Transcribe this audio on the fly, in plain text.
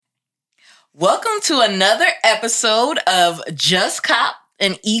Welcome to another episode of Just Cop,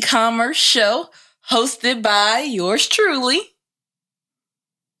 an e-commerce show hosted by yours truly,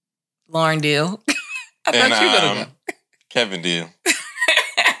 Lauren Deal. I thought you were going to go. Kevin Deal.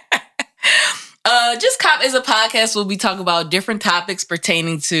 Just Cop is a podcast where we talk about different topics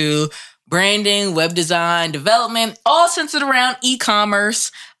pertaining to branding, web design, development, all centered around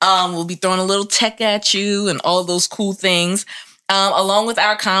e-commerce. We'll be throwing a little tech at you and all those cool things. Along with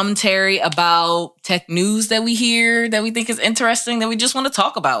our commentary about tech news that we hear, that we think is interesting, that we just want to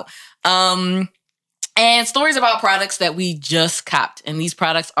talk about. And stories about products that we just copped. And these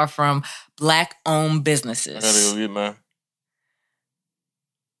products are from Black-owned businesses. I gotta go get mine.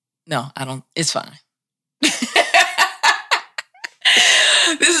 No, I don't. It's fine.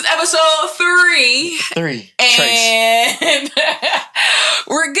 This is episode 3. 3. And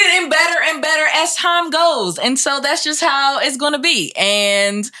we're getting better and better as time goes. And so that's just how it's going to be.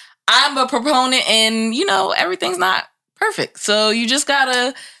 And I'm a proponent and, everything's not perfect. So you just got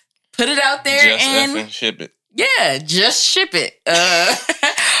to put it out there and ship it. Yeah, just ship it.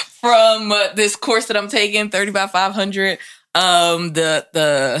 From this course that I'm taking, 30 by 500,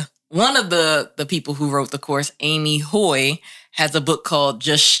 the one of the people who wrote the course, Amy Hoy, has a book called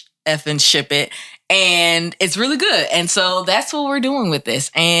Just Effing Ship It. And it's really good. And so that's what we're doing with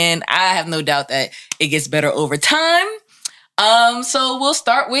this. And I have no doubt that it gets better over time. So we'll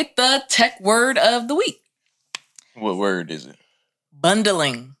start with the tech word of the week. What word is it?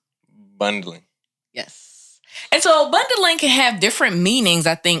 Bundling. Bundling. Yes. And so bundling can have different meanings,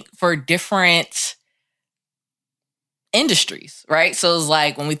 I think, for different industries, right? So it's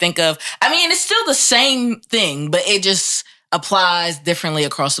like when we think of, it's still the same thing, but it just applies differently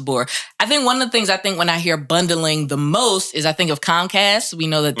across the board. I think one of the things when I hear bundling the most is I think of Comcast. We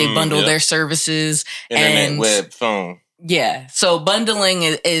know that they bundle their services. Internet, web, phone. Yeah. So bundling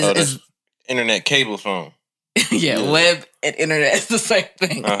is internet, cable, phone. Yeah, web and internet is the same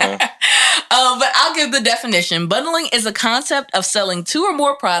thing. Uh-huh. But I'll give the definition. Bundling is a concept of selling 2 or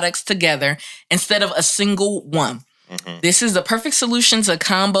more products together instead of a single one. Mm-hmm. This is the perfect solution to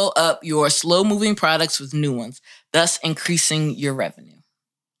combo up your slow-moving products with new ones, thus increasing your revenue.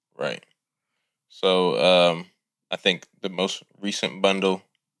 Right. So I think the most recent bundle,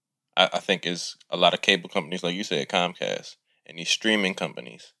 I think, is a lot of cable companies, like you said, Comcast, and these streaming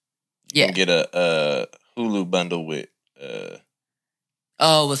companies. You can get a Hulu bundle with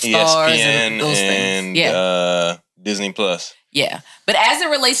with Stars ESPN and those things. Yeah. Disney Plus. Yeah. But as it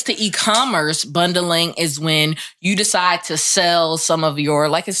relates to e-commerce, bundling is when you decide to sell some of your,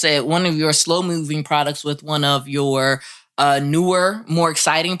 like I said, one of your slow-moving products with one of your newer, more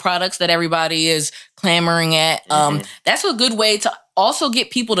exciting products that everybody is clamoring at. That's a good way to also get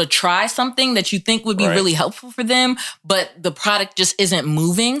people to try something that you think would be really helpful for them, but the product just isn't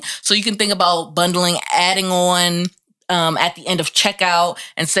moving. So you can think about bundling, adding on at the end of checkout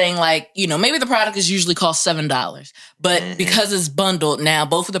and saying maybe the product is usually cost $7, but because it's bundled now,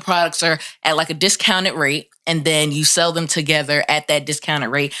 both of the products are at a discounted rate, and then you sell them together at that discounted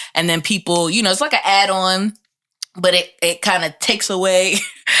rate. And then people, it's like an add-on, but it kind of takes away.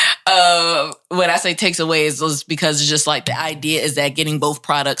 When I say takes away is because it's just the idea is that getting both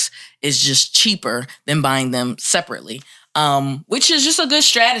products is just cheaper than buying them separately. Which is just a good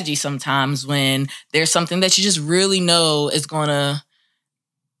strategy sometimes when there's something that you just really know is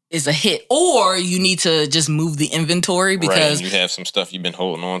a hit, or you need to just move the inventory because you have some stuff you've been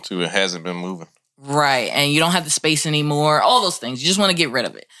holding on to. It hasn't been moving. Right. And you don't have the space anymore. All those things. You just want to get rid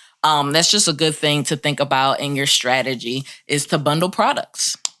of it. That's just a good thing to think about in your strategy is to bundle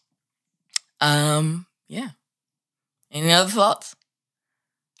products. Yeah. Any other thoughts?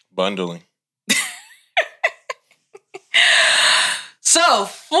 Bundling. So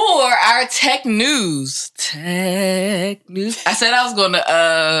for our tech news, I said I was going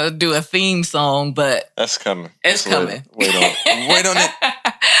to do a theme song, but that's coming. It's coming. Wait on it.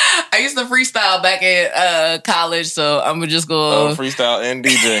 I used to freestyle back at college, so I'm just going to freestyle and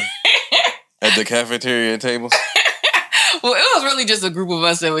DJ at the cafeteria tables. Well, it was really just a group of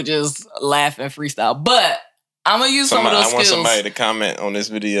us that would just laugh and freestyle, but I'm gonna use some of those skills. I want somebody to comment on this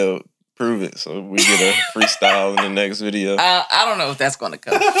video. Prove it so we get a freestyle in the next video. I don't know if that's going to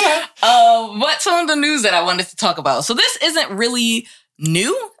come. But some of the news that I wanted to talk about. So this isn't really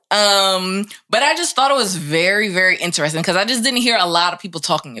new, but I just thought it was very, very interesting because I just didn't hear a lot of people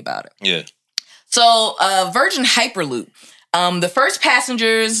talking about it. Yeah. So Virgin Hyperloop, the first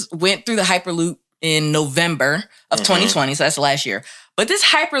passengers went through the Hyperloop in November of 2020, so that's last year. But this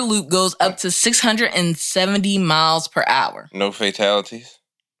Hyperloop goes up to 670 miles per hour. No fatalities?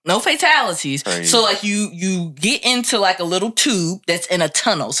 No fatalities. Crazy. So like you get into like a little tube that's in a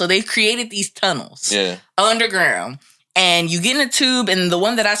tunnel. So they've created these tunnels underground. And you get in a tube, and the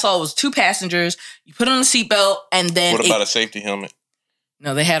one that I saw was 2 passengers. You put on a seatbelt, and then what about a safety helmet?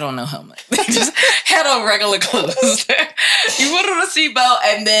 No, they had on no helmet. They just had on regular clothes. You put on a seatbelt,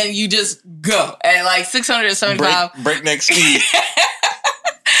 and then you just go at like 675. Breakneck speed.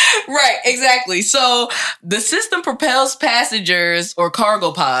 Right, exactly. So the system propels passengers or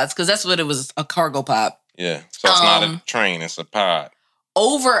cargo pods, because that's what it was, a cargo pod. Yeah. So it's not a train, it's a pod.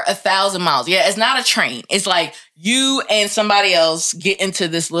 Over 1,000 miles. Yeah, it's not a train. It's like you and somebody else get into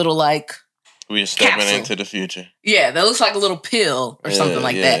this little like we're stepping capsule into the future. Yeah, that looks like a little pill or something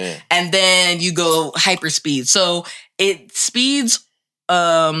like that. Yeah. And then you go hyperspeed. So it speeds,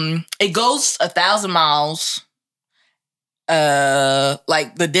 it goes 1,000 miles,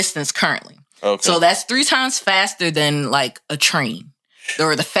 like the distance currently. Okay. So that's 3 times faster than like a train,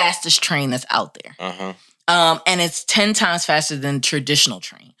 or the fastest train that's out there. And it's 10 times faster than traditional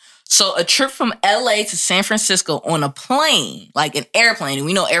train. So a trip from LA to San Francisco on a plane, like an airplane, and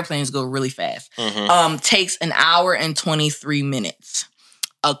we know airplanes go really fast, takes 1 hour and 23 minutes.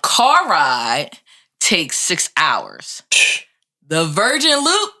 A car ride takes 6 hours. The Virgin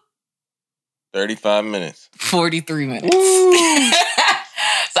Loop, 35 minutes. 43 minutes.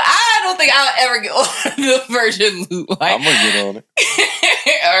 So I don't think I'll ever get on the Virgin Loop. Like, I'm going to get on it.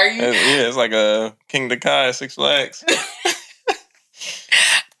 Are you? Yeah, it's like a Kingda Ka at Six Flags.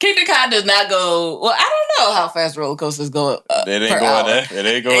 Kingda Ka does not go. Well, I don't know how fast roller coasters go. It ain't going that. It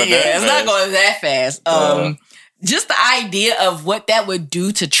ain't going that. It's not going that fast. Just the idea of what that would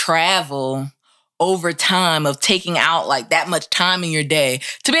do to travel over time, of taking out like that much time in your day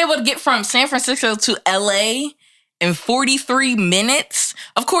to be able to get from San Francisco to LA in 43 minutes.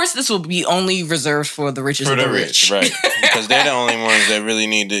 Of course, this will be only reserved for the richest of the rich. Right. Because they're the only ones that really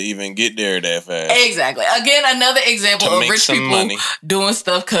need to even get there that fast. Exactly. Again, another example of rich people doing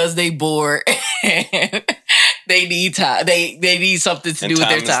stuff because they bored. They need time. They need something to do with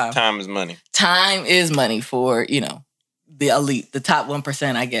their time. Time is money. Time is money for, the elite, the top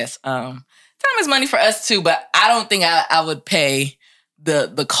 1%, I guess. Time is money for us too, but I don't think I would pay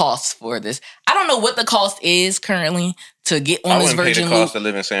the cost for this. I don't know what the cost is currently to get on this Virgin Loop. I wouldn't pay the cost to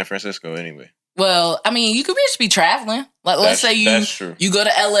live in San Francisco anyway. Well, I mean, you could just be traveling. Like, let's say you go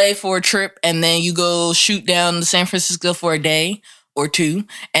to LA for a trip, and then you go shoot down to San Francisco for a day or 2,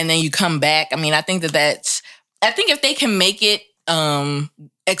 and then you come back. I mean, I think I think if they can make it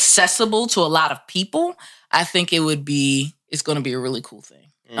accessible to a lot of people, I think it's going to be a really cool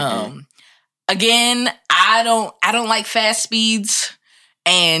thing. Again, I don't like fast speeds.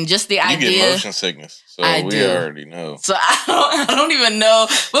 And just the idea, you get motion sickness, so we already know. So I don't even know.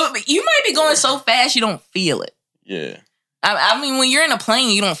 But you might be going so fast you don't feel it. Yeah. I mean, when you're in a plane,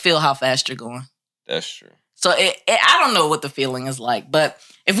 you don't feel how fast you're going. That's true. So I don't know what the feeling is like, but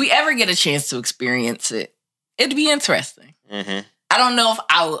if we ever get a chance to experience it, it'd be interesting. I don't know if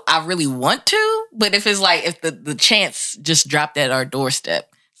I really want to, but if it's like if the chance just dropped at our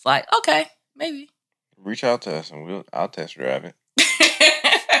doorstep, it's like, okay, maybe. Reach out to us and I'll test drive it.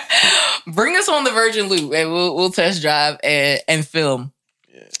 Bring us on the Virgin Loop and we'll test drive and film.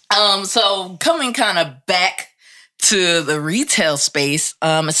 Yeah. So coming kind of back to the retail space,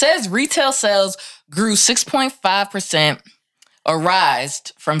 it says retail sales grew 6.5%, or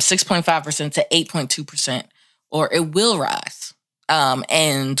rised from 6.5% to 8.2%, or it will rise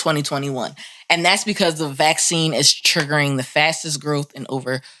in 2021. And that's because the vaccine is triggering the fastest growth in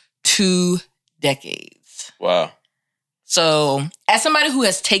over 2 decades. Wow. So, as somebody who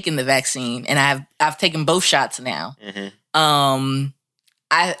has taken the vaccine, and I've taken both shots now, it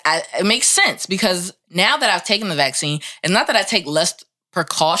makes sense, because now that I've taken the vaccine, it's not that I take less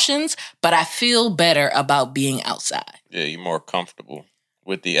precautions, but I feel better about being outside. Yeah, you're more comfortable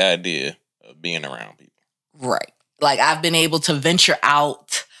with the idea of being around people. Right. Like, I've been able to venture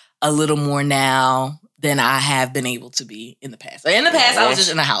out a little more now than I have been able to be in the past. In the past, I was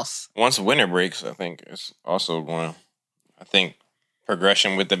just in the house. Once winter breaks, I think it's also going to... I think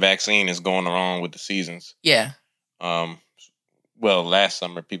progression with the vaccine is going along with the seasons. Yeah. Well, last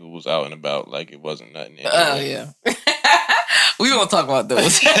summer people was out and about like it wasn't nothing. Oh yeah. We won't talk about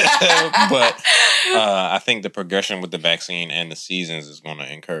those. But I think the progression with the vaccine and the seasons is going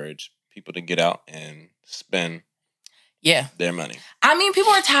to encourage people to get out and spend their money. I mean,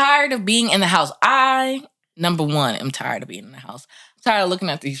 people are tired of being in the house. Number one, am tired of being in the house. I'm tired of looking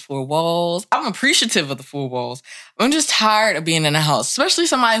at these 4 walls. I'm appreciative of the 4 walls. I'm just tired of being in the house, especially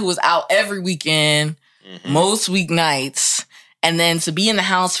somebody who was out every weekend, most weeknights, and then to be in the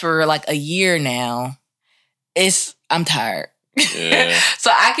house for like a year now. I'm tired. Yeah.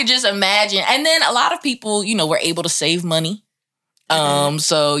 So I could just imagine. And then a lot of people, were able to save money.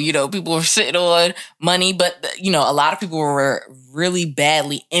 So, people were sitting on money, but, a lot of people were really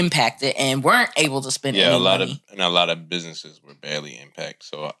badly impacted and weren't able to spend any money. A lot of businesses were badly impacted.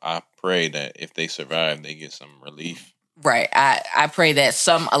 So I pray that if they survive, they get some relief. Right. I pray that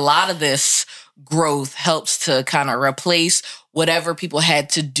a lot of this growth helps to kind of replace whatever people had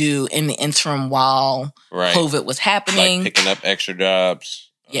to do in the interim while COVID was happening. Like picking up extra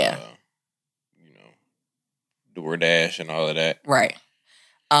jobs. Yeah. DoorDash and all of that. Right.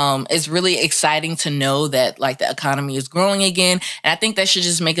 It's really exciting to know that like the economy is growing again. And I think that should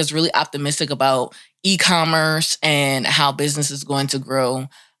just make us really optimistic about e-commerce and how business is going to grow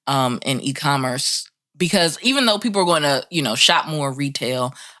in e-commerce. Because even though people are going to, shop more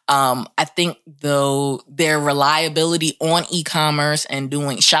retail, I think though their reliability on e-commerce and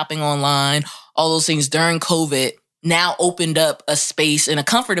doing shopping online, all those things during COVID now opened up a space and a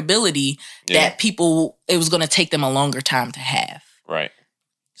comfortability that people, it was going to take them a longer time to have. Right.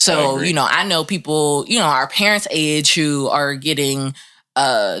 So, I know people, our parents' age who are getting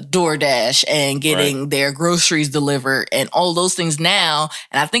DoorDash and getting their groceries delivered and all those things now.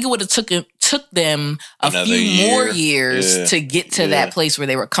 And I think it would have took them a few more years to get to that place where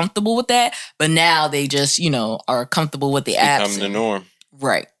they were comfortable with that. But now they just, are comfortable with the apps. It's become the norm.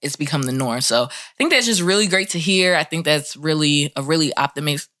 Right. It's become the norm. So I think that's just really great to hear. I think that's really a really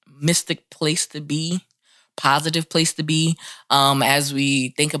optimistic place to be, positive place to be, as we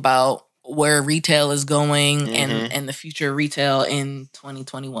think about where retail is going and the future of retail in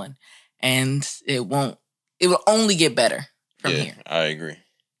 2021. And it will only get better from here. I agree.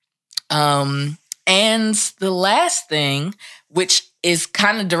 And the last thing, which is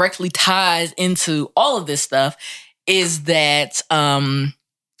kind of directly ties into all of this stuff, is that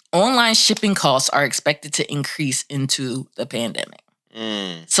online shipping costs are expected to increase into the pandemic.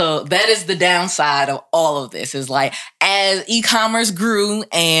 So that is the downside of all of this. Is like as e-commerce grew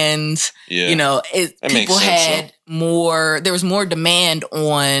and people had more. There was more demand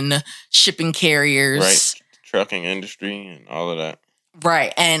on shipping carriers, right? Trucking industry and all of that,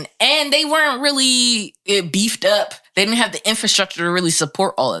 right? And they weren't really beefed up. They didn't have the infrastructure to really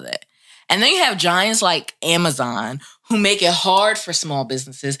support all of that. And then you have giants like Amazon who make it hard for small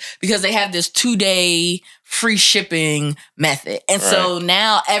businesses because they have this 2-day free shipping method. And so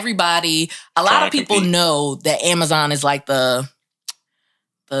now a lot of people know that Amazon is like the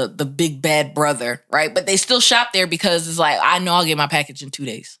big bad brother, right? But they still shop there because it's like, I know I'll get my package in 2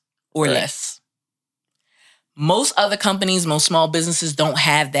 days or less. Most other companies, most small businesses don't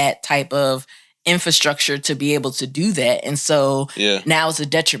have that type of infrastructure to be able to do that. And so now it's a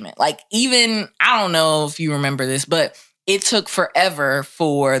detriment. Like even, I don't know if you remember this, but it took forever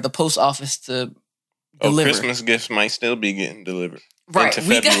for the post office to deliver. Christmas gifts might still be getting delivered. Right.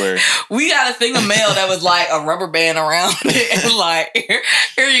 Into February. We got a thing of mail that was like a rubber band around it. And like,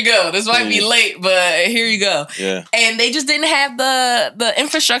 here you go. This might be late, but here you go. Yeah. And they just didn't have the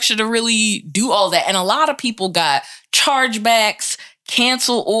infrastructure to really do all that. And a lot of people got chargebacks,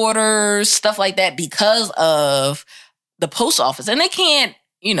 cancel orders, stuff like that because of the post office. And they can't,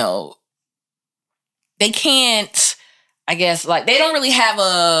 I guess, like, they don't really have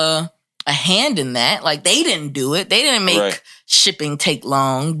a hand in that. Like, they didn't do it. They didn't make shipping take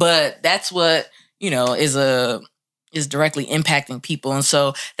long, but that's what, is directly impacting people. And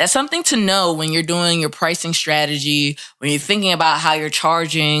so that's something to know when you're doing your pricing strategy, when you're thinking about how you're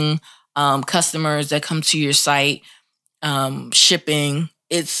charging customers that come to your site, shipping.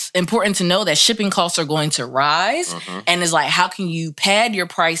 It's important to know that shipping costs are going to rise. And it's like, how can you pad your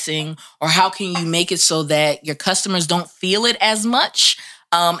pricing or how can you make it so that your customers don't feel it as much?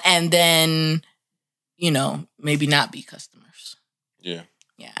 And then, maybe not be customers. Yeah.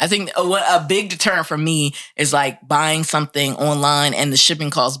 Yeah. I think a big deterrent for me is like buying something online and the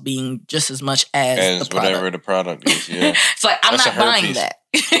shipping costs being just as much as the product. Whatever the product is. Yeah. It's like, I'm not buying that.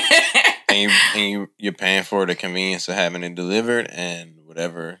 and you're paying for the convenience of having it delivered and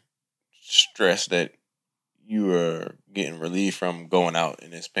whatever stress that you are getting relief from going out in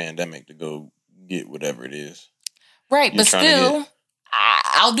this pandemic to go get whatever it is. Right, but still,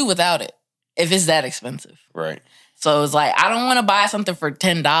 I'll do without it if it's that expensive. Right. So it's like, I don't want to buy something for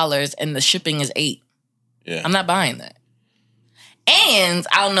 $10 and the shipping is $8. Yeah. I'm not buying that. And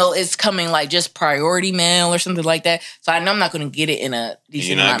I don't know, it's coming like just priority mail or something like that. So I know I'm not going to get it in a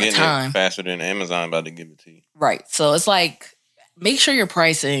decent amount of time. You're not getting it faster than Amazon about to give it to you. Right. So it's like, make sure your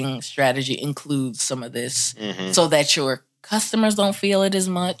pricing strategy includes some of this so that your customers don't feel it as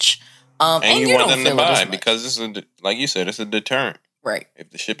much. And you want them to buy because like you said, it's a deterrent. Right. If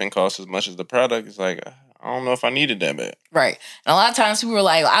the shipping costs as much as the product, it's like, I don't know if I needed that bad. Right. And a lot of times people are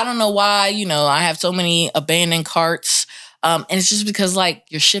like, I don't know why, I have so many abandoned carts. And it's just because like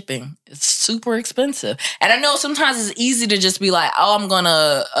your shipping is super expensive. And I know sometimes it's easy to just be like, oh, I'm going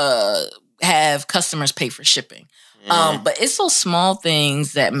to have customers pay for shipping. But it's those small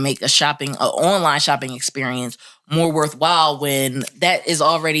things that make an online shopping experience more worthwhile when that is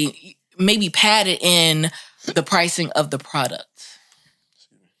already maybe padded in the pricing of the product.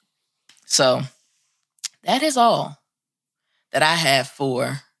 So that is all that I have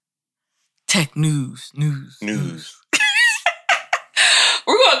for tech news. We're going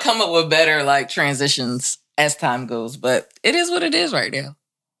to come up with better like transitions as time goes, but it is what it is right now.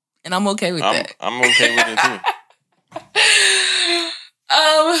 And I'm okay with that. I'm okay with it too.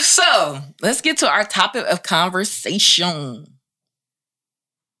 So let's get to our topic of conversation.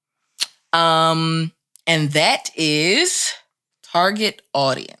 And that is target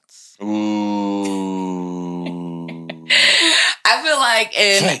audience. Ooh. I feel like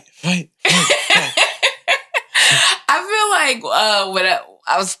Fight. I feel like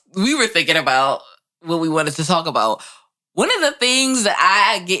when we were thinking about what we wanted to talk about. One of the things that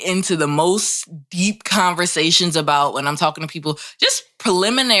I get into the most deep conversations about when I'm talking to people, just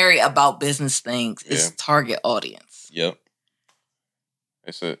preliminary about business things, is target audience. Yep.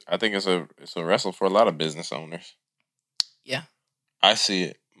 I think it's a wrestle for a lot of business owners. Yeah. I see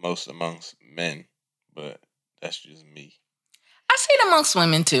it most amongst men, but that's just me. I see it amongst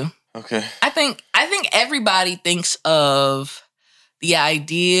women too. Okay. I think everybody thinks of the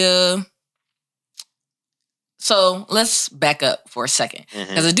idea. So let's back up for a second.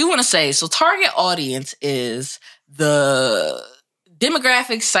 Because I do want to say, so target audience is the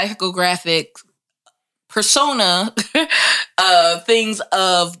demographic, psychographic, persona things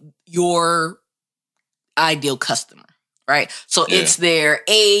of your ideal customer, right? So it's their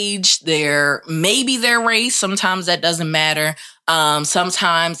age, maybe their race. Sometimes that doesn't matter.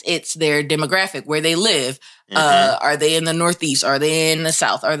 Sometimes it's their demographic, where they live. Are they in the Northeast? Are they in the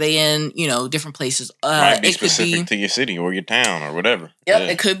South? Are they in, different places? Might be specific to your city or your town or whatever. Yep,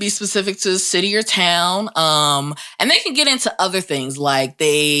 it could be specific to the city or town. And they can get into other things, like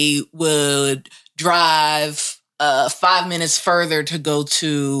they would drive 5 minutes further to go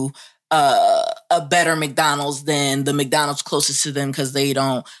to a better McDonald's than the McDonald's closest to them because they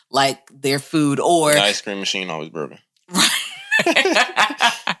don't like their food, or the ice cream machine always broken. Right.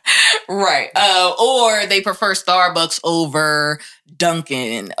 Right. Or they prefer Starbucks over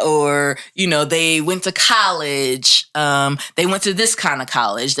Dunkin', or, they went to college. They went to this kind of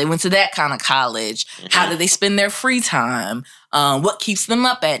college. They went to that kind of college. How do they spend their free time? What keeps them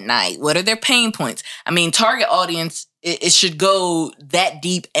up at night? What are their pain points? I mean, target audience, it should go that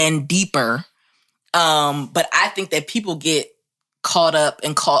deep and deeper. But I think that people get caught up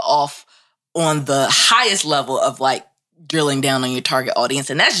and caught off on the highest level of like drilling down on your target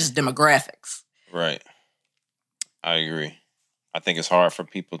audience, and that's just demographics. Right. I agree. I think it's hard for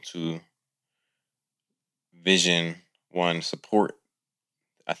people to vision support.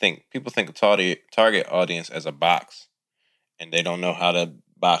 I think people think of target audience as a box, and they don't know how the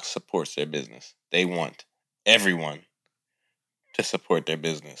box supports their business. They want everyone to support their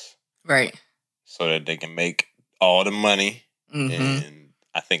business. Right. So that they can make all the money. And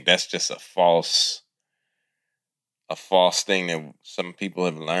I think that's just a false thing that some people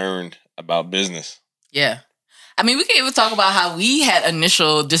have learned about business. Yeah. I mean, we can even talk about how we had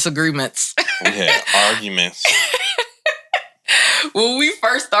initial disagreements. We had arguments. When we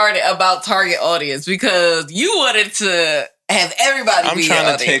first started about target audience, because you wanted to have everybody be your audience. I'm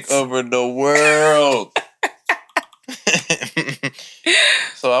trying to take over the world.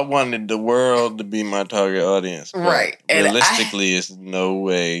 So I wanted the world to be my target audience. Right. And realistically, there's no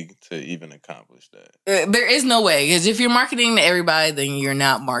way to even accomplish that. There is no way. Because if you're marketing to everybody, then you're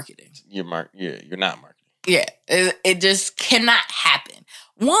not marketing. You're not marketing. Yeah. It just cannot happen.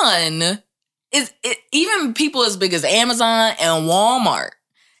 One, even people as big as Amazon and Walmart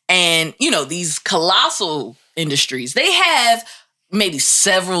and, these colossal industries, they have maybe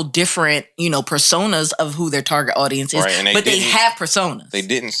several different, personas of who their target audience is, right, but they have personas. They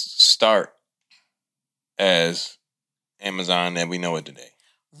didn't start as Amazon that we know it today.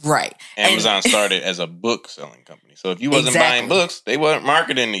 Right. Amazon started as a book selling company. So if you wasn't buying books, they weren't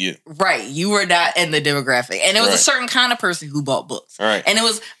marketing to you. Right. You were not in the demographic. And it was a certain kind of person who bought books. Right. And it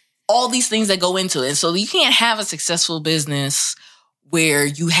was all these things that go into it. And so you can't have a successful business where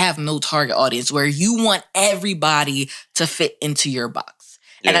you have no target audience, where you want everybody to fit into your box.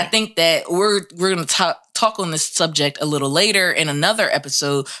 Yeah. And I think that we're going to talk on this subject a little later in another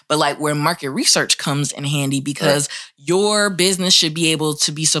episode, but like where market research comes in handy, because your business should be able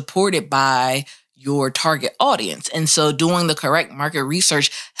to be supported by your target audience. And so doing the correct market research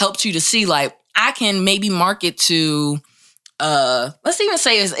helps you to see, like, I can maybe market to, let's even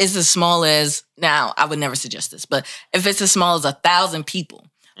say it's as small as, now I would never suggest this, but if it's as small as 1,000 people,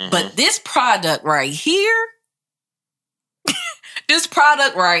 but this product right here,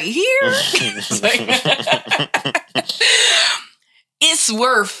 it's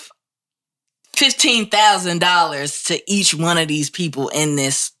worth $15,000 to each one of these people in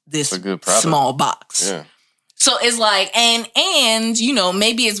this small box. Yeah. So it's like, and you know,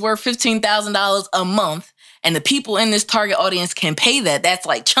 maybe it's worth $15,000 a month, and the people in this target audience can pay that. That's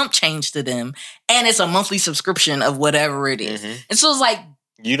like chump change to them, and it's a monthly subscription of whatever it is. And so it's like,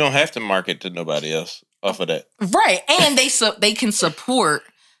 you don't have to market to nobody else off of that, right? And they can support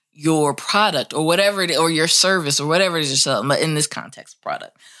your product or whatever it is, or your service or whatever it is you're selling, but in this context,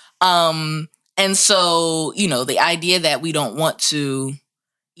 product. And so, you know, the idea that we don't want to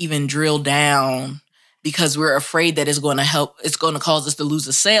even drill down because we're afraid that it's going to cause us to lose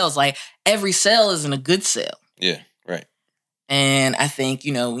the sales. Like, every sale isn't a good sale. Yeah, right. And I think,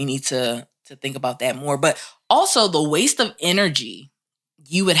 you know, we need to think about that more. But also the waste of energy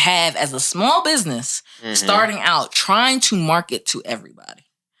you would have as a small business starting out trying to market to everybody.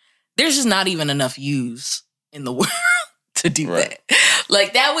 There's just not even enough use in the world to do that.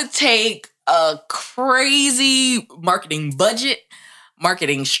 Like, that would take a crazy marketing budget,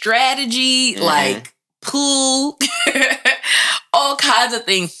 marketing strategy, like pool, all kinds of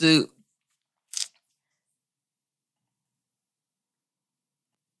things to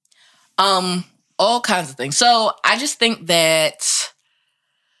all kinds of things. So I just think that,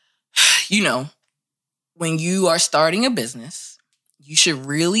 you know, when you are starting a business, you should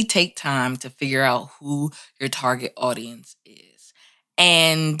really take time to figure out who your target audience is.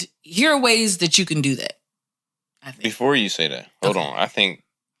 And here are ways that you can do that, I think. Before you say that, hold on. I think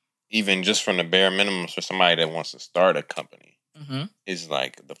even just from the bare minimums for somebody that wants to start a company is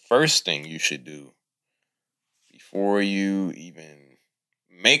like the first thing you should do before you even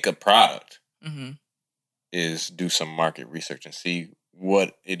make a product is do some market research and see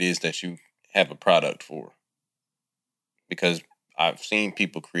what it is that you have a product for. Because I've seen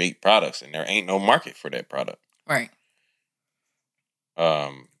people create products and there ain't no market for that product. Right.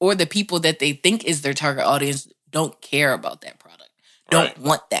 Or the people that they think is their target audience don't care about that product, don't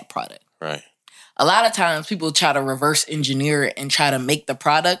want that product. Right. A lot of times people try to reverse engineer it and try to make the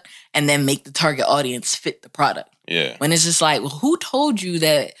product and then make the target audience fit the product. Yeah. When it's just like, well, who told you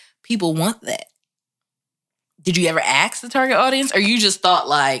that people want that? Did you ever ask the target audience? Or you just thought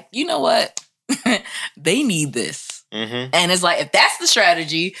like, you know what? They need this. And it's like, if that's the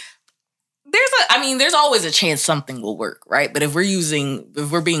strategy, there's always a chance something will work, right? But if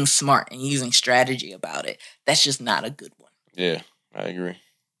we're being smart and using strategy about it, that's just not a good one. Yeah, I agree.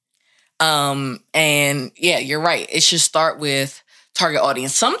 And yeah, you're right. It should start with target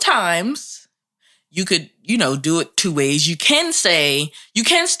audience. Sometimes you could, you know, do it two ways. You can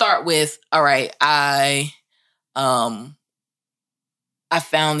start with, all right, I found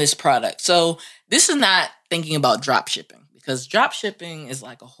this product. So this is not thinking about drop shipping, because drop shipping is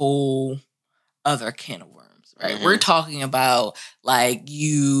like a whole other can of worms, right? We're talking about like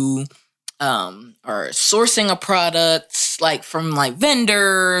you are sourcing a product like from like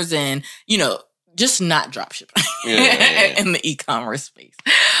vendors and, you know, just not drop shipping in the e-commerce space.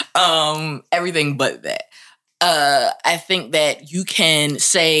 Everything but that. I think that you can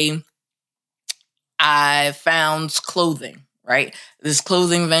say, I found clothing, right? This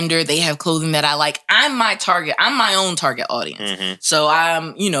clothing vendor, they have clothing that I like. I'm my own target audience. So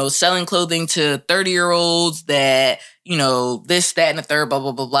I'm, you know, selling clothing to 30-year-olds that, you know, this, that, and the third, blah,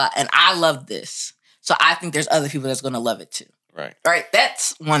 blah, blah, blah. And I love this. So I think there's other people that's going to love it too. Right. Right.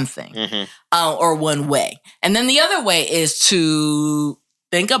 That's one thing or one way. And then the other way is to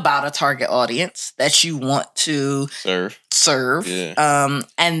think about a target audience that you want to serve. Yeah.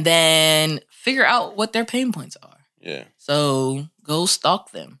 And then figure out what their pain points are. Yeah. So go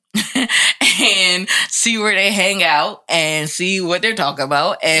stalk them and see where they hang out and see what they're talking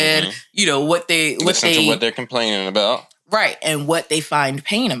about and, you know, listen to what they're complaining about. Right. And what they find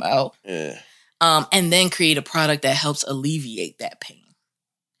pain about. Yeah. And then create a product that helps alleviate that pain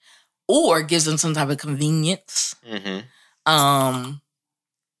or gives them some type of convenience.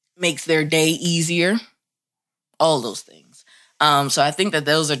 Makes their day easier. All those things. So I think that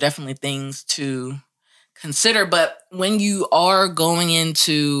those are definitely things to consider. But when you are going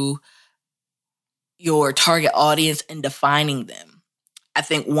into your target audience and defining them, I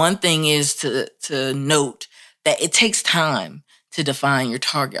think one thing is to note that it takes time to define your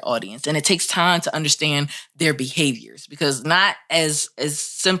target audience. And it takes time to understand their behaviors, because not as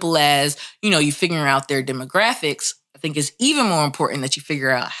simple as, you figuring out their demographics. I think it's even more important that you figure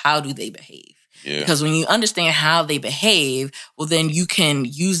out how do they behave. Yeah. Because when you understand how they behave, well, then you can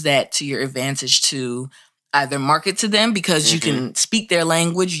use that to your advantage to either market to them, because you can speak their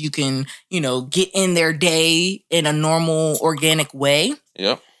language. You can, get in their day in a normal, organic way.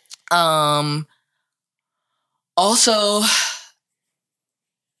 Yep. Also,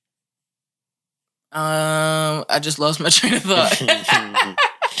 I just lost my train of thought.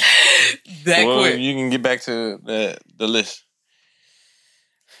 Quick. You can get back to the list.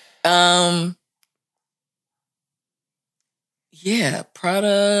 Yeah,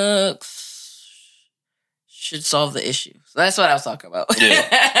 products should solve the issue. So that's what I was talking about.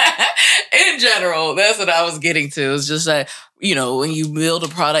 Yeah. In general, that's what I was getting to. It's just that, when you build a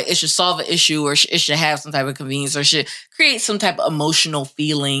product, it should solve an issue, or it should have some type of convenience, or should create some type of emotional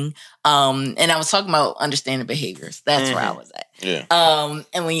feeling. And I was talking about understanding behaviors. That's where I was at. Yeah.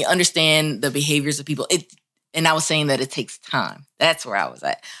 And when you understand the behaviors of people, and I was saying that it takes time. That's where I was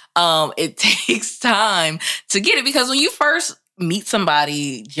at. It takes time to get it, because when you first meet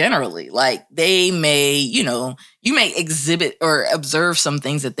somebody, generally, like, they may, you may exhibit or observe some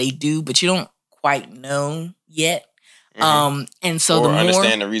things that they do, but you don't quite know yet. And so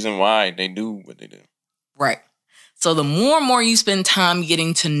understand the reason why they do what they do. Right. So the more and more you spend time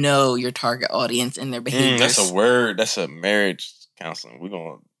getting to know your target audience and their behaviors. That's a word. That's a marriage counseling.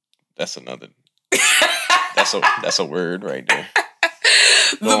 That's another. That's a word right there.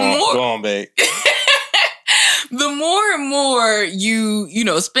 Go on, babe. The more and more you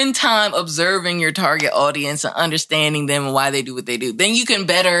spend time observing your target audience and understanding them and why they do what they do, then you can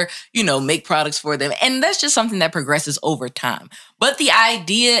better, make products for them. And that's just something that progresses over time. But the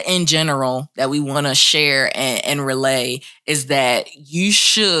idea in general that we want to share and relay is that you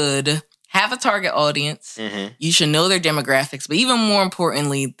should have a target audience. You should know their demographics, but even more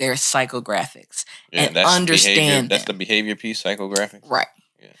importantly, their psychographics. Yeah, and understand them. That's the behavior piece, psychographics. Right.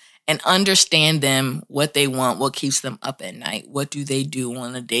 And understand them, what they want, what keeps them up at night, what do they do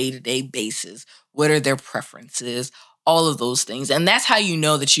on a day-to-day basis, what are their preferences, all of those things. And that's how you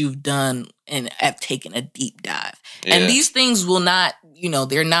know that you've done and have taken a deep dive. Yeah. And these things will not,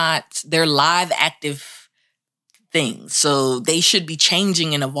 they're live, active things. So they should be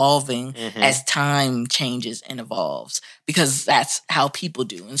changing and evolving as time changes and evolves, because that's how people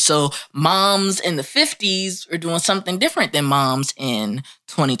do. And so moms in the 50s are doing something different than moms in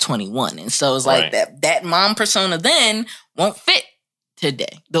 2021. And so it's like that mom persona then won't fit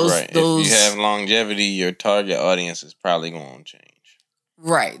today. If you have longevity, your target audience is probably going to change.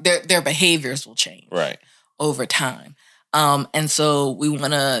 Right. Their behaviors will change. Right. Over time. And so we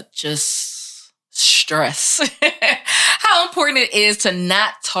want to just stress how important it is to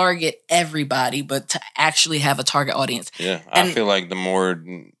not target everybody, but to actually have a target audience. Yeah, I feel like the more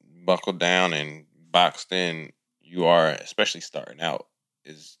buckled down and boxed in you are, especially starting out,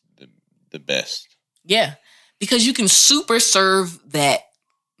 is the best. Yeah, because you can super serve that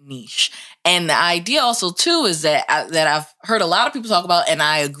niche. And the idea also too is that I've heard a lot of people talk about, and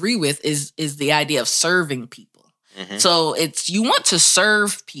I agree with, is the idea of serving people. So you want to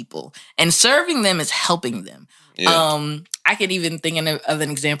serve people, and serving them is helping them. Yeah. I could even think of an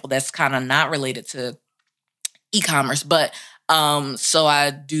example that's kind of not related to e-commerce, but so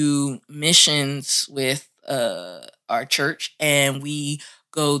I do missions with our church, and we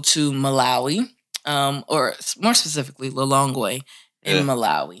go to Malawi, or more specifically Lilongwe in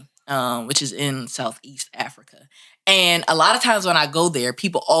Malawi, which is in Southeast Africa. And a lot of times when I go there,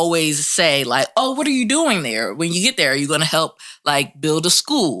 people always say, like, oh, what are you doing there? When you get there, are you going to help, like, build a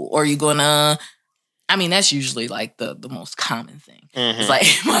school? Or are you going to, that's usually, like, the most common thing. It's like,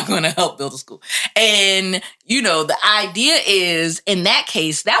 am I going to help build a school? And, the idea is, in that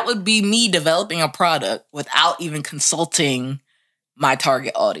case, that would be me developing a product without even consulting my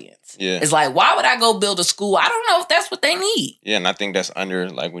target audience. Yeah. It's like, why would I go build a school? I don't know if that's what they need. Yeah, and I think that's under,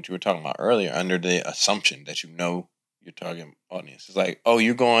 like what you were talking about earlier, under the assumption that you know your target audience. It's like, oh,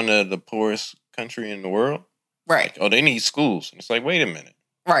 you're going to the poorest country in the world? Right. Like, oh, they need schools. And it's like, wait a minute.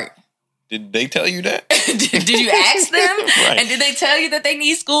 Right. Did they tell you that? did you ask them? Right. And did they tell you that they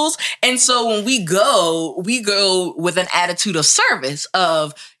need schools? And so when we go with an attitude of service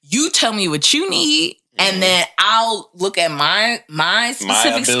of, you tell me what you need, and then I'll look at my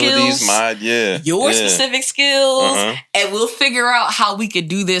specific skills, your specific skills, and we'll figure out how we could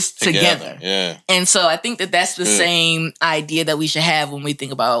do this together. Yeah. And so I think that that's the same idea that we should have when we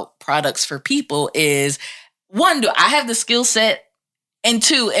think about products for people is, one, do I have the skill set? And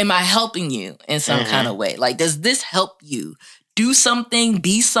two, am I helping you in some kind of way? Like, does this help you do something,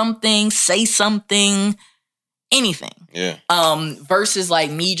 be something, say something, anything. Yeah. Versus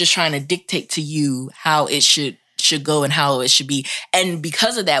like me just trying to dictate to you how it should go and how it should be. And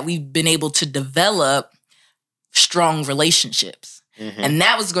because of that, we've been able to develop strong relationships. Mm-hmm. And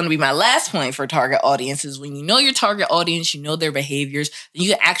that was going to be my last point for target audiences. When you know your target audience, you know their behaviors, then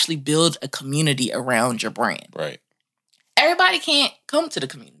you can actually build a community around your brand. Right. Everybody can't come to the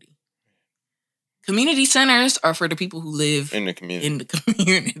community. Community centers are for the people who live in the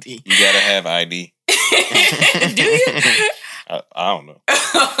community. You gotta have ID. Do you? I don't know.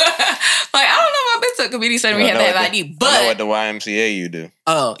 Like, I don't know if I've been to a community center where you have to have ID. But I know at the YMCA you do.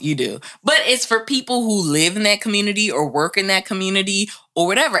 Oh, you do. But it's for people who live in that community or work in that community or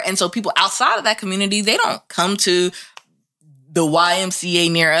whatever. And so people outside of that community, they don't come to the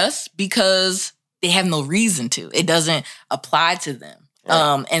YMCA near us because they have no reason to. It doesn't apply to them.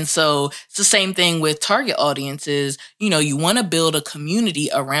 Right. And so it's the same thing with target audiences. You know, you want to build a community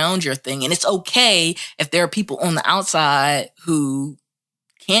around your thing. And it's okay if there are people on the outside who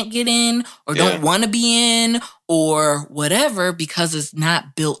can't get in or don't want to be in or whatever because it's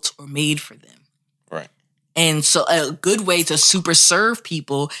not built or made for them. Right. And so a good way to super serve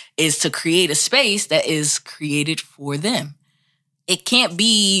people is to create a space that is created for them. A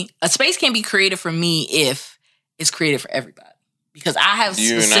space can't be created for me if it's created for everybody. Because I have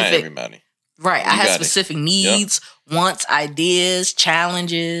not everybody. Right. I have specific needs, wants, ideas,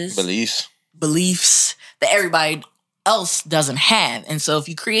 challenges, beliefs that everybody else doesn't have. And so if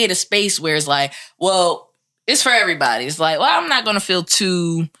you create a space where it's like, well, it's for everybody. It's like, well, I'm not going to feel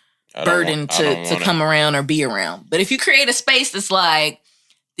too burdened to come around or be around. But if you create a space that's like,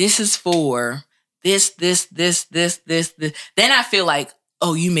 this is for this, then I feel like,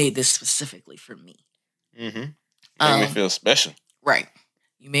 oh, you made this specifically for me. Mm-hmm. Made me feel special. Right.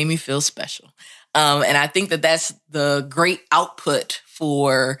 You made me feel special. And I think that that's the great output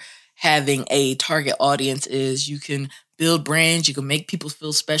for having a target audience is you can build brands, you can make people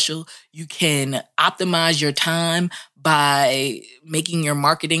feel special, you can optimize your time by making your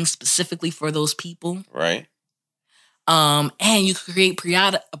marketing specifically for those people. Right. And you can create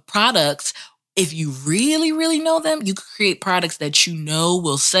products. If you really, really know them, you can create products that you know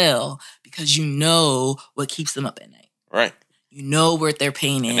will sell because you know what keeps them up at night. Right. You know what their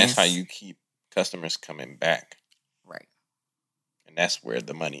pain is. And that's how you keep customers coming back. Right. And that's where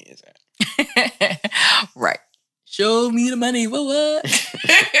the money is at. Right. Show me the money. What?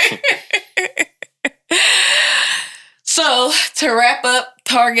 So, to wrap up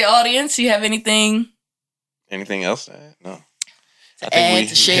target audience, you have anything? Anything else to add? No. I think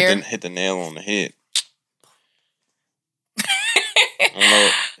we hit the nail on the head. I don't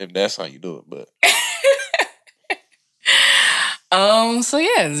know if that's how you do it, but... So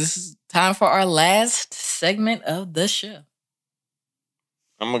yeah, this is time for our last segment of the show.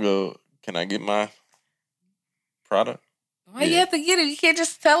 I'm gonna go. Can I get my product? Why you have to get it? You can't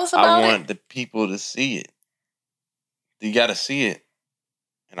just tell us about it? I want the people to see it. You gotta see it.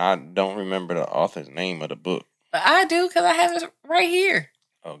 And I don't remember the author's name of the book. But I do because I have it right here.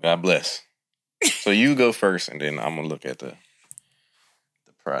 Oh, God bless. So you go first, and then I'm gonna look at the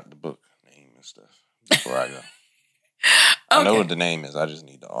book name and stuff before I go. I know what the name is. I just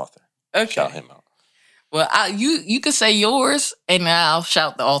need the author. Okay. Shout him out. Well, you can say yours, and I'll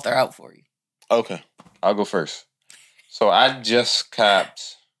shout the author out for you. Okay. I'll go first. So I just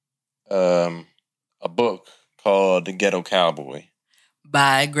copped a book called The Ghetto Cowboy.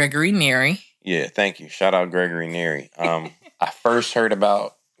 By Gregory Neri. Yeah, thank you. Shout out Gregory Neri. I first heard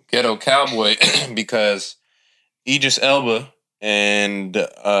about Ghetto Cowboy because Idris Elba and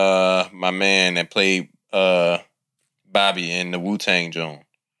my man that played Bobby in the Wu-Tang Joan.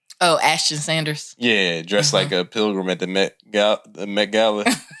 Oh, Ashton Sanders. Yeah, dressed like a pilgrim at the Met Gala.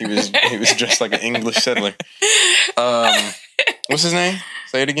 He was dressed like an English settler. What's his name?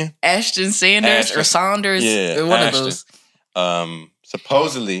 Say it again. Ashton Sanders or Saunders. Yeah, one of those.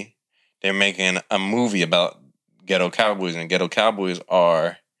 Supposedly, they're making a movie about Ghetto Cowboys, and Ghetto Cowboys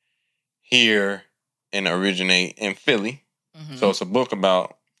are here and originate in Philly. Mm-hmm. So it's a book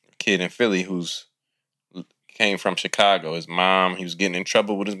about a kid in Philly who's came from Chicago. His mom, he was getting in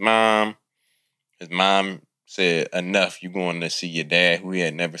trouble with his mom. His mom said, enough, you going to see your dad, who he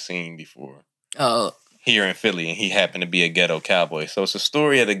had never seen before. Oh. Here in Philly, and he happened to be a ghetto cowboy. So it's a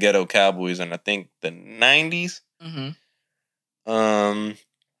story of the ghetto cowboys in, I think, the 90s. Mm-hmm.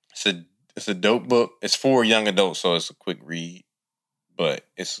 It's a dope book. It's for young adults, so it's a quick read. But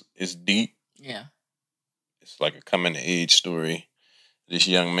it's deep. Yeah. It's like a coming-of-age story. This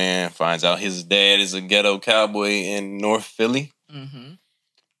young man finds out his dad is a ghetto cowboy in North Philly. Mm-hmm.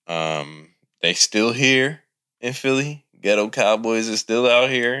 They still here in Philly, ghetto cowboys is still out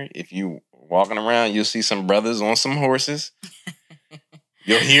here. If you walking around, you'll see some brothers on some horses.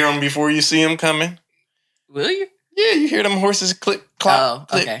 You'll hear them before you see them coming. Will you? Yeah, you hear them horses click, clop,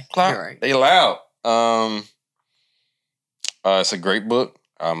 click, clop. You're right. They loud. It's a great book.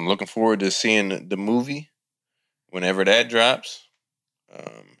 I'm looking forward to seeing the movie whenever that drops.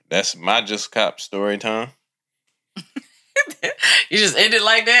 That's my Just Cop story time. You just ended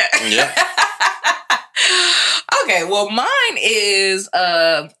like that? Yeah. Okay, well, mine is,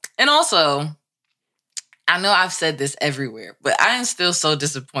 and also, I know I've said this everywhere, but I am still so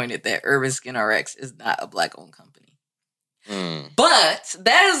disappointed that Urban Skin RX is not a Black-owned company. But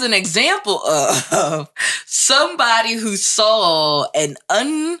that is an example of somebody who saw an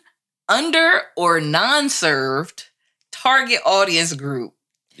under or non-served target audience group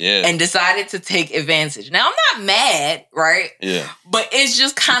and decided to take advantage. Now, I'm not mad, right? Yeah. But it's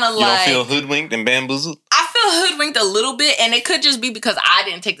just kind of like... You don't feel hoodwinked and bamboozled? I feel hoodwinked a little bit, and it could just be because I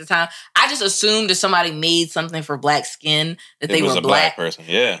didn't take the time. I just assumed if somebody made something for Black skin that they were a black person,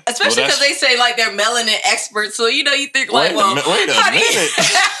 yeah. Especially because they say like they're melanin experts, so you think like, wait a minute.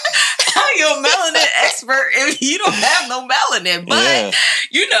 How you a melanin expert if you don't have no melanin? But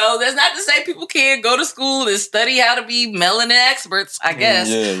that's not to say people can't go to school and study how to be melanin experts, I guess.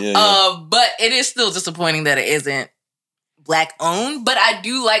 But it is still disappointing that it isn't Black owned, but I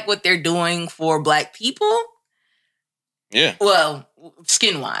do like what they're doing for Black people. Yeah. Well,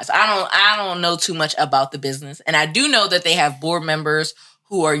 skin wise, I don't know too much about the business, and I do know that they have board members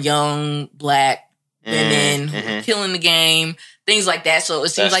who are young Black women who are killing the game, things like that. So it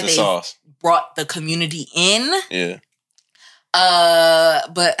seems like they brought the community in. Yeah.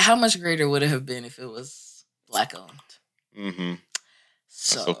 But how much greater would it have been if it was Black owned? Mm-hmm.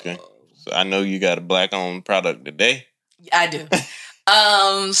 So that's okay. So I know you got a Black owned product today. I do.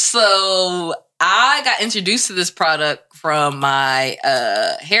 So I got introduced to this product from my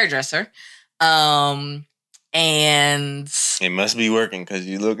hairdresser. And it must be working because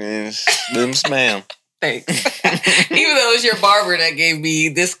you looking slim spam. Thanks. Even though it was your barber that gave me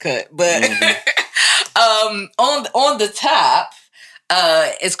this cut. But on the top,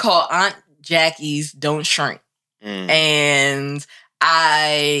 it's called Aunt Jackie's Don't Shrink. And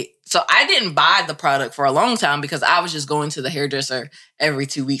I didn't buy the product for a long time because I was just going to the hairdresser every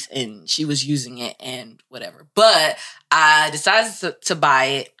 2 weeks and she was using it and whatever. But I decided to buy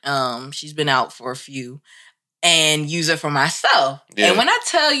it. She's been out for a few and use it for myself. Yeah. And when I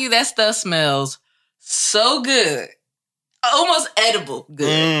tell you that stuff smells so good, almost edible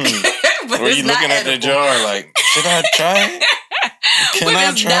good. But were you looking at the jar like, should I try it? Can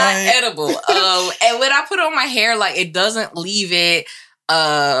I try not it? Edible. And when I put it on my hair, like it doesn't leave it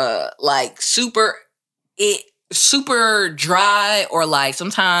like super dry, or like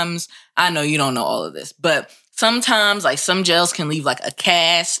sometimes, I know you don't know all of this, but sometimes like some gels can leave like a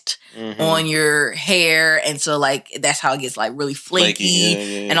cast on your hair, and so like that's how it gets like really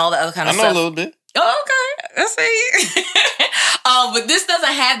flaky. And all the other kind of stuff. I know a little bit. Oh, okay. I see. But this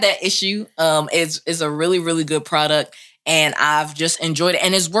doesn't have that issue. It's a really, really good product, and I've just enjoyed it.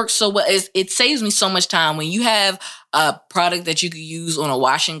 And it's worked so well. It saves me so much time. When you have a product that you could use on a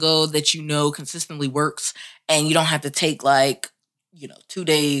wash and go that you know consistently works, and you don't have to take 2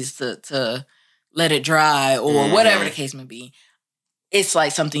 days to let it dry or whatever the case may be. It's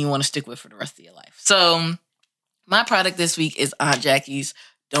like something you want to stick with for the rest of your life. So my product this week is Aunt Jackie's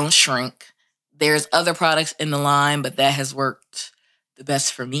Don't Shrink. There's other products in the line, but that has worked the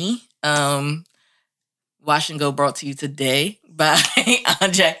best for me. Wash and Go brought to you today by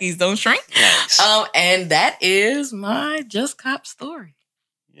Aunt Jackie's Don't Shrink. Nice. And that is my Just Cop story.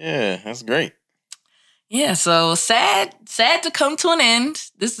 Yeah, that's great. Yeah, so sad to come to an end.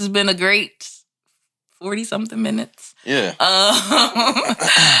 This has been a great 40-something minutes. Yeah.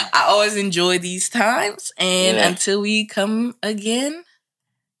 I always enjoy these times, and until we come again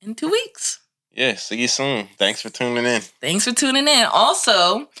in 2 weeks. Yeah, see you soon. Thanks for tuning in.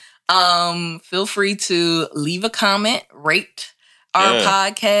 Also, feel free to leave a comment, rate our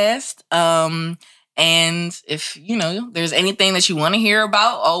podcast. And if, there's anything that you want to hear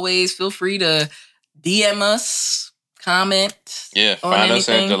about, always feel free to DM us, comment. Yeah, find us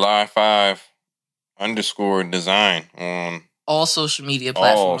at July5_design on all social media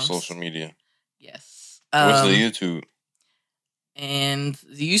platforms. All social media. Yes. What's the YouTube? And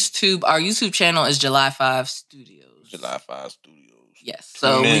our YouTube channel is July 5 Studios. July 5 Studios. Yes.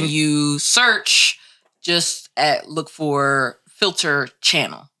 So when you search, just look for filter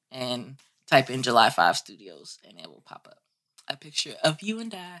channel and type in July 5 Studios, and it will pop up a picture of you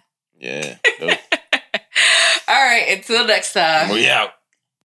and I. Yeah. Dope. All right. Until next time. We out.